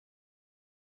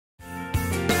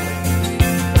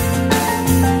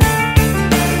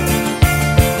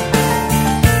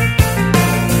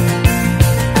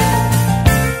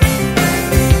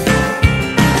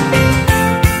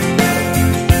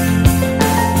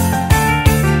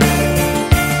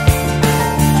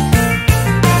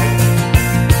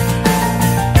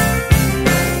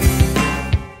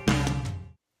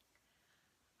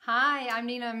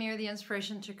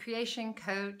Inspiration to Creation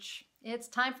coach. It's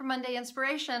time for Monday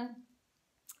Inspiration.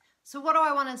 So what do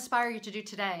I want to inspire you to do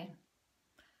today?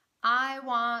 I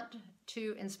want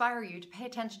to inspire you to pay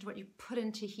attention to what you put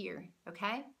into here,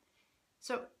 okay?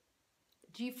 So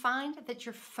do you find that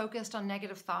you're focused on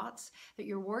negative thoughts, that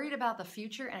you're worried about the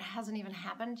future and it hasn't even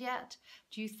happened yet?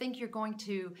 Do you think you're going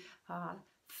to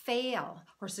fail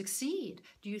or succeed?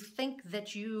 Do you think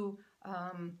that you're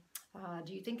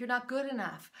not good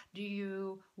enough? Do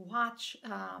you watch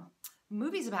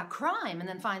movies about crime and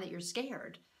then find that you're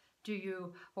scared?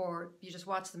 Or you just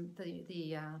watch the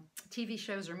TV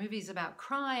shows or movies about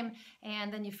crime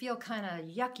and then you feel kind of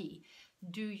yucky?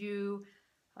 Do you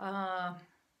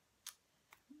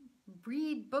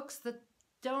read books that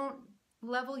don't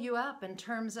level you up in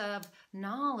terms of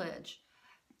knowledge?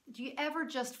 Do you ever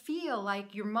just feel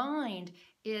like your mind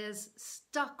is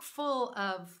stuck full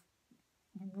of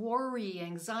worry,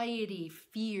 anxiety,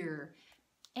 fear,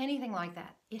 anything like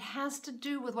that? It has to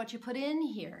do with what you put in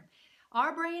here.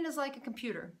 Our brain is like a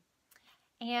computer,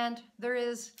 and there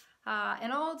is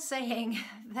an old saying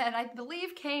that I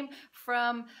believe came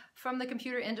from the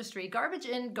computer industry: garbage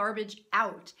in, garbage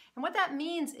out. And what that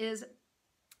means is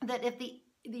that if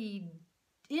the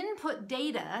input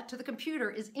data to the computer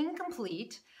is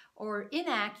incomplete or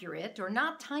inaccurate or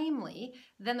not timely,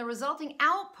 then the resulting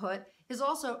output is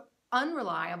also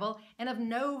unreliable and of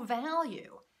no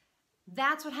value.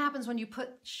 That's what happens when you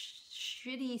put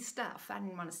shitty stuff, I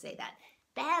didn't want to say that,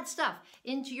 bad stuff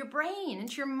into your brain,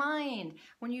 into your mind.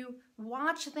 When you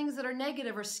watch things that are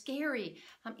negative or scary,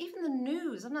 even the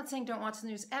news, I'm not saying don't watch the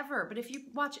news ever, but if you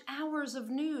watch hours of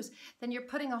news, then you're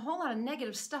putting a whole lot of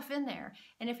negative stuff in there.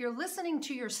 And if you're listening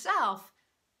to yourself,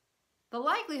 the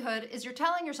likelihood is you're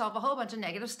telling yourself a whole bunch of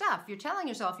negative stuff. You're telling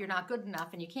yourself you're not good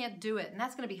enough and you can't do it, and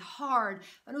that's going to be hard,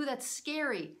 and ooh, that's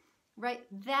scary, right?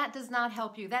 That does not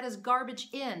help you. That is garbage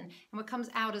in, and what comes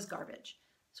out is garbage.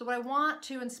 So what I want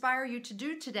to inspire you to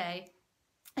do today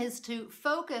is to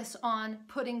focus on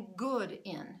putting good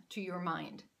into your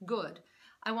mind. Good.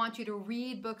 I want you to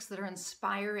read books that are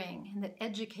inspiring and that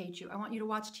educate you. I want you to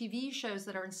watch TV shows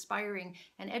that are inspiring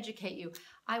and educate you.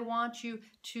 I want you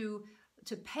to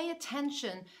pay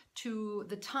attention to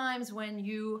the times when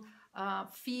you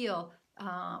feel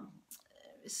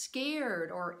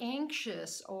scared or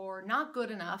anxious or not good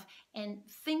enough, and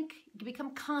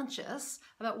become conscious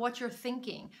about what you're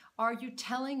thinking. Are you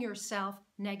telling yourself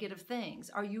negative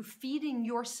things? Are you feeding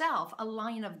yourself a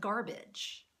line of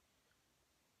garbage?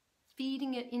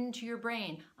 Feeding it into your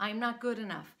brain. I'm not good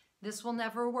enough. This will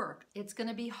never work. It's going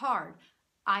to be hard.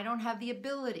 I don't have the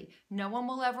ability. No one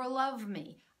will ever love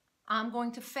me. I'm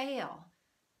going to fail.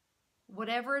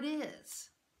 Whatever it is.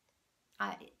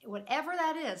 Whatever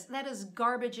that is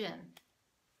garbage in.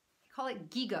 I call it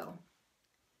GIGO.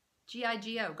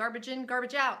 G-I-G-O. Garbage in,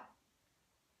 garbage out.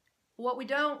 What we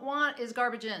don't want is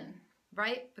garbage in,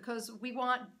 right? Because we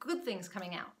want good things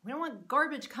coming out. We don't want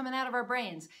garbage coming out of our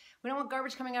brains. We don't want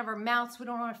garbage coming out of our mouths. We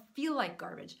don't want to feel like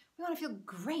garbage. We want to feel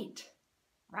great,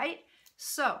 right?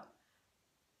 So,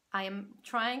 I am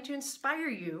trying to inspire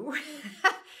you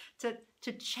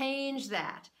to change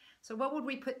that. So what would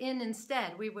we put in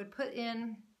instead? We would put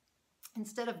in,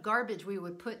 instead of garbage, we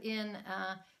would put in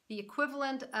the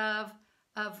equivalent of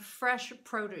fresh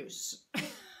produce.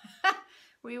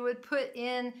 We would put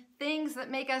in things that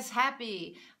make us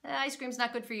happy. Ice cream's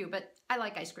not good for you, but I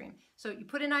like ice cream. So you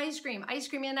put in ice cream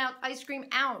in, out, ice cream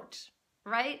out,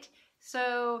 right?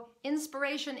 So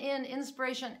inspiration in,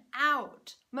 inspiration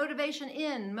out. Motivation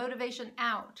in, motivation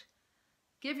out.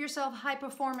 Give yourself high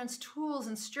performance tools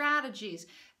and strategies.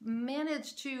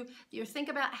 Think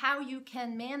about how you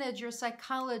can manage your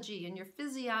psychology and your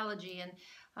physiology, and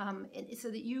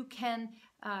so that you can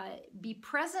be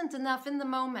present enough in the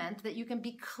moment that you can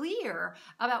be clear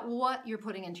about what you're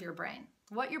putting into your brain,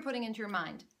 what you're putting into your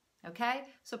mind, okay?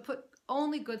 So put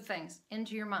only good things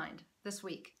into your mind this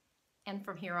week and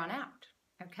from here on out.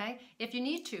 Okay, if you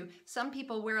need to, some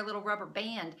people wear a little rubber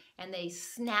band and they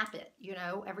snap it,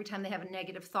 every time they have a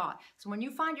negative thought. So when you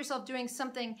find yourself doing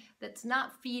something that's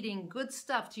not feeding good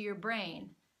stuff to your brain,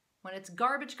 when it's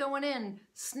garbage going in,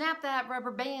 snap that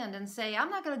rubber band and say, I'm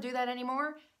not going to do that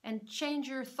anymore, and change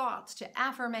your thoughts to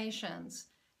affirmations,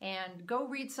 and go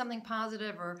read something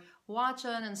positive or watch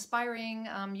an inspiring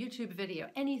YouTube video,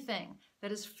 anything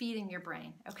that is feeding your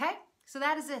brain. Okay, so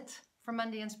that is it for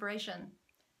Monday Inspiration.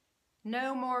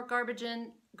 No more garbage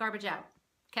in, garbage out.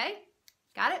 Okay?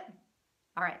 Got it?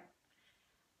 All right.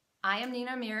 I am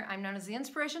Amir. I'm known as the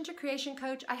Inspiration to Creation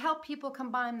coach. I help people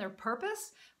combine their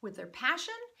purpose with their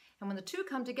passion, and when the two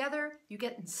come together, you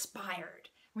get inspired.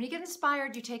 When you get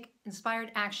inspired, you take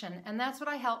inspired action, and that's what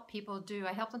I help people do.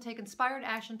 I help them take inspired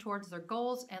action towards their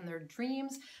goals and their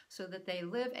dreams so that they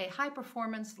live a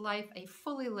high-performance life, a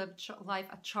fully lived life,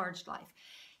 a charged life.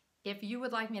 If you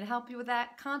would like me to help you with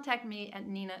that, contact me at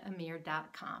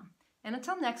ninaamir.com. And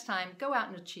until next time, go out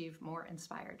and achieve more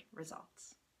inspired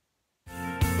results.